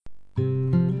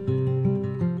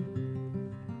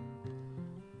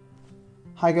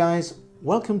Hi guys,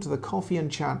 welcome to the Coffee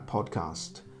and Chat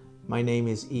podcast. My name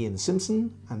is Ian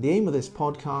Simpson and the aim of this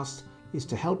podcast is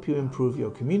to help you improve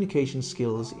your communication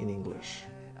skills in English.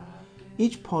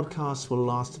 Each podcast will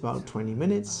last about 20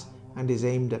 minutes and is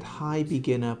aimed at high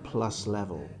beginner plus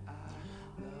level.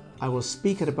 I will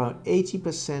speak at about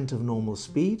 80% of normal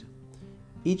speed.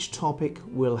 Each topic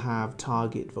will have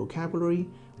target vocabulary,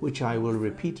 which I will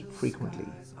repeat frequently.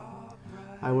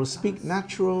 I will speak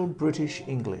natural British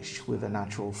English with a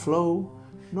natural flow,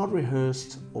 not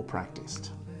rehearsed or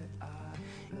practiced.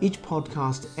 Each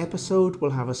podcast episode will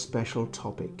have a special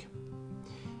topic.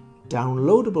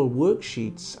 Downloadable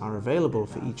worksheets are available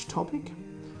for each topic.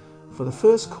 For the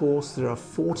first course, there are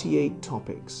 48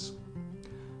 topics.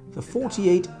 The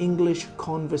 48 English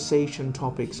Conversation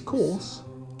Topics course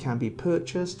can be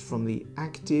purchased from the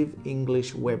Active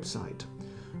English website,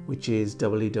 which is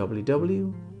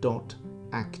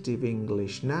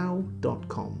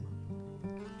www.activeenglishnow.com.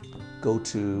 Go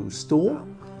to Store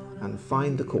and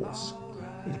find the course.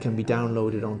 It can be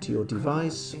downloaded onto your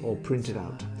device or printed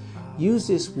out. Use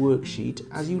this worksheet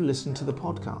as you listen to the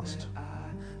podcast.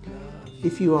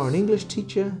 If you are an English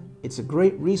teacher, it's a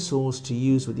great resource to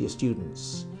use with your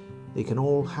students. They can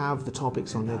all have the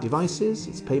topics on their devices,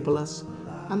 it's paperless,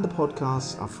 and the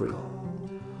podcasts are free.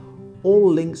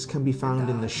 All links can be found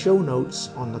in the show notes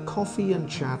on the Coffee and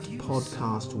Chat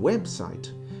podcast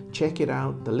website. Check it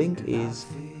out. The link is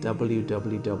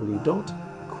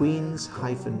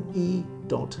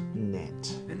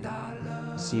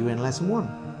www.queens-e.net. See you in lesson 1.